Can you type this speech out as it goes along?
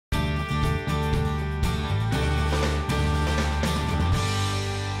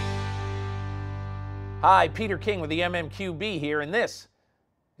Hi, Peter King with the MMQB here, and this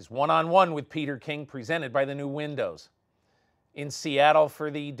is One-on-One with Peter King, presented by the new Windows. In Seattle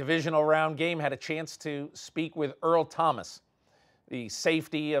for the Divisional Round game, had a chance to speak with Earl Thomas, the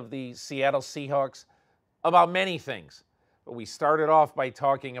safety of the Seattle Seahawks, about many things. But we started off by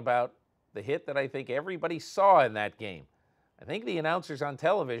talking about the hit that I think everybody saw in that game. I think the announcers on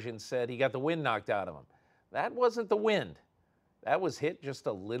television said he got the wind knocked out of him. That wasn't the wind. That was hit just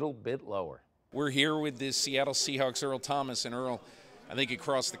a little bit lower. We're here with the Seattle Seahawks, Earl Thomas. And Earl, I think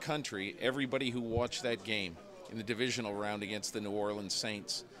across the country, everybody who watched that game in the divisional round against the New Orleans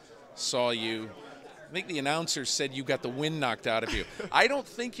Saints saw you. I think the announcers said you got the wind knocked out of you. I don't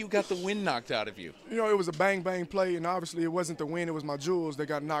think you got the wind knocked out of you. You know, it was a bang-bang play, and obviously it wasn't the wind, it was my jewels that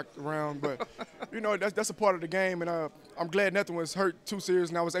got knocked around. But, you know, that's a part of the game, and I'm glad nothing was hurt too serious,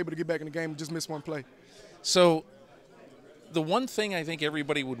 and I was able to get back in the game and just miss one play. So the one thing I think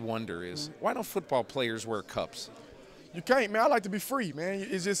everybody would wonder is, why don't football players wear cups? You can't, man. I like to be free, man.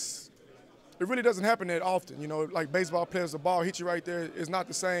 It's just, it really doesn't happen that often. You know, like baseball players, the ball hits you right there. It's not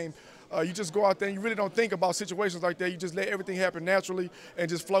the same. You just go out there and you really don't think about situations like that. You just let everything happen naturally and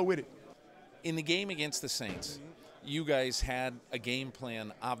just flow with it. In the game against the Saints, you guys had a game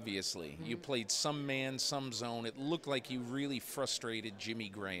plan, obviously. You played some man, some zone. It looked like you really frustrated Jimmy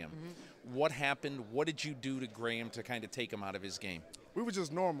Graham. What happened? What did you do to Graham to kind of take him out of his game? We were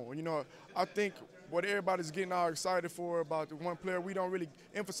just normal. You know, I think what everybody's getting all excited for about the one player, we don't really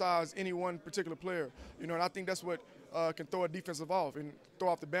emphasize any one particular player. You know, and I think that's what can throw a defensive off and throw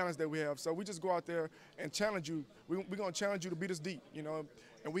off the balance that we have. So we just go out there and challenge you. We're going to challenge you to beat us deep, you know.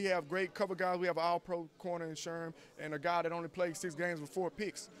 And we have great cover guys. We have an all-pro corner in Sherm and a guy that only played 6 games with 4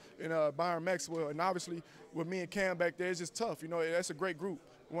 picks in Byron Maxwell. And obviously with me and Cam back there, it's just tough. You know, that's a great group,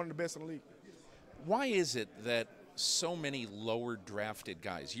 one of the best in the league. Why is it that so many lower drafted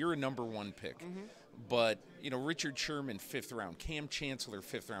guys, you're a #1 pick, but, you know, Richard Sherman, 5th round, Cam Chancellor,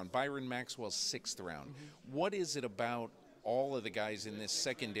 5th round, Byron Maxwell, 6th round. What is it about all of the guys in this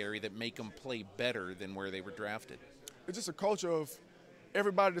secondary that make them play better than where they were drafted? It's just a culture of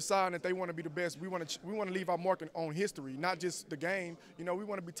everybody deciding that they want to be the best. We want to leave our mark on history, not just the game. You know, we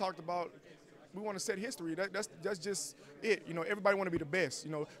want to be talked about. We want to set history. That's just it. You know, everybody want to be the best.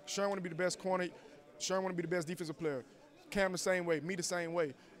 You know, Sherman want to be the best corner. Sherman want to be the best defensive player. Cam the same way. Me the same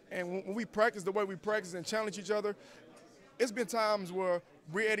way. And when we practice the way we practice and challenge each other, it's been times where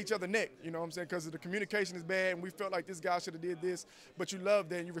we're at each other's neck, you know what I'm saying, because the communication is bad and we felt like this guy should have did this, but you love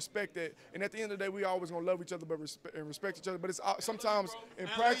that and you respect that. And at the end of the day, we always going to love each other and respect each other. But it's sometimes in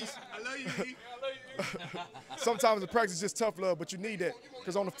practice, I love you, E. I love you. sometimes in practice it's just tough love, but you need that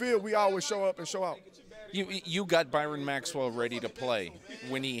because on the field we always show up and show out. You got Byron Maxwell ready to play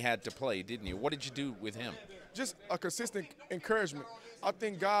when he had to play, didn't you? What did you do with him? Just a consistent encouragement. I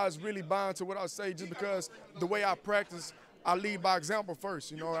think guys really buy into what I say just because the way I practice, I lead by example first.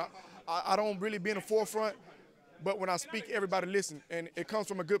 You know, I don't really be in the forefront, but when I speak, everybody listen, and it comes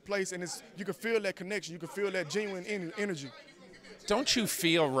from a good place, and you can feel that connection. You can feel that genuine energy. Don't you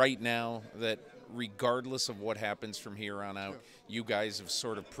feel right now that regardless of what happens from here on out, you guys have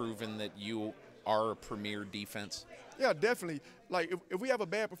sort of proven that you are a premier defense? Yeah, definitely. Like, if we have a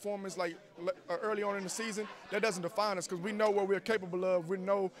bad performance like early on in the season, that doesn't define us because we know what we're capable of. We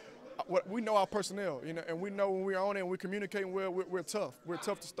know our personnel, you know, and we know when we're on it and we're communicating well, we're tough. We're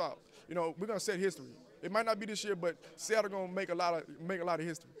tough to stop. You know, we're going to set history. It might not be this year, but Seattle going to make a lot of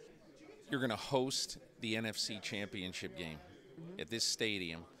history. You're going to host the NFC Championship game at this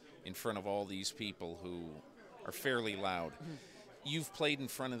stadium in front of all these people who are fairly loud. You've played in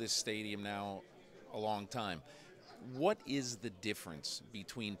front of this stadium now a long time. What is the difference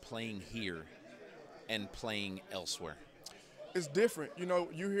between playing here and playing elsewhere? It's different. You know,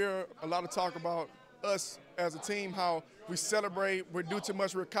 you hear a lot of talk about us as a team, how we celebrate, we do too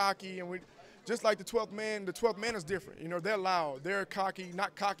much, we're cocky, and we just like the 12th man is different. You know, they're loud, they're cocky,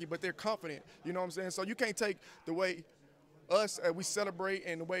 not cocky, but they're confident. You know what I'm saying? So you can't take the way us we celebrate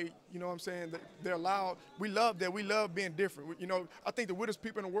and the way, you know what I'm saying, that they're loud. We love that. We love being different. You know, I think the weirdest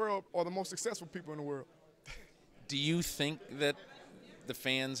people in the world are the most successful people in the world. Do you think that the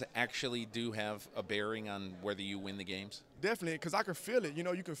fans actually do have a bearing on whether you win the games? Definitely, because I can feel it. You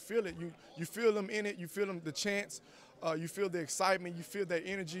know, you can feel it. You feel them in it. You feel them, the chants. You feel the excitement. You feel that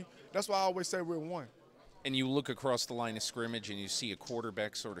energy. That's why I always say we're one. And you look across the line of scrimmage and you see a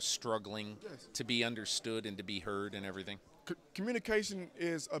quarterback sort of struggling to be understood and to be heard and everything? Communication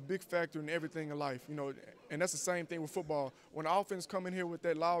is a big factor in everything in life, you know, and that's the same thing with football. When the offense come in here with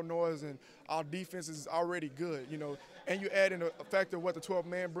that loud noise and our defense is already good, you know, and you add in a factor of what the 12th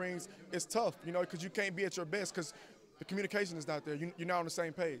man brings, it's tough, you know, because you can't be at your best because the communication is not there. You're not on the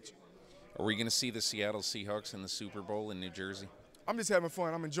same page. Are we going to see the Seattle Seahawks in the Super Bowl in New Jersey? I'm just having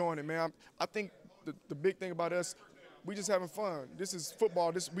fun. I'm enjoying it, man. I think the big thing about us, we just having fun. This is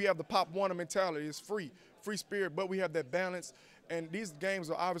football. We have the Pop Warner mentality. It's free spirit, but we have that balance. And these games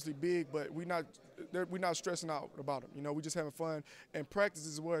are obviously big, but we're not stressing out about them. You know, we're just having fun, and practice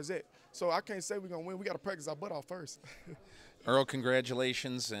is where it's at. So I can't say we're going to win. We got to practice our butt off first. Earl,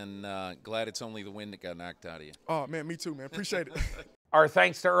 congratulations, and glad it's only the win that got knocked out of you. Oh, man, me too, man. Appreciate it. Our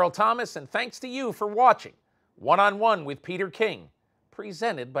thanks to Earl Thomas, and thanks to you for watching One-on-One with Peter King,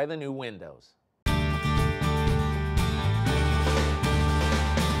 presented by the New Windows.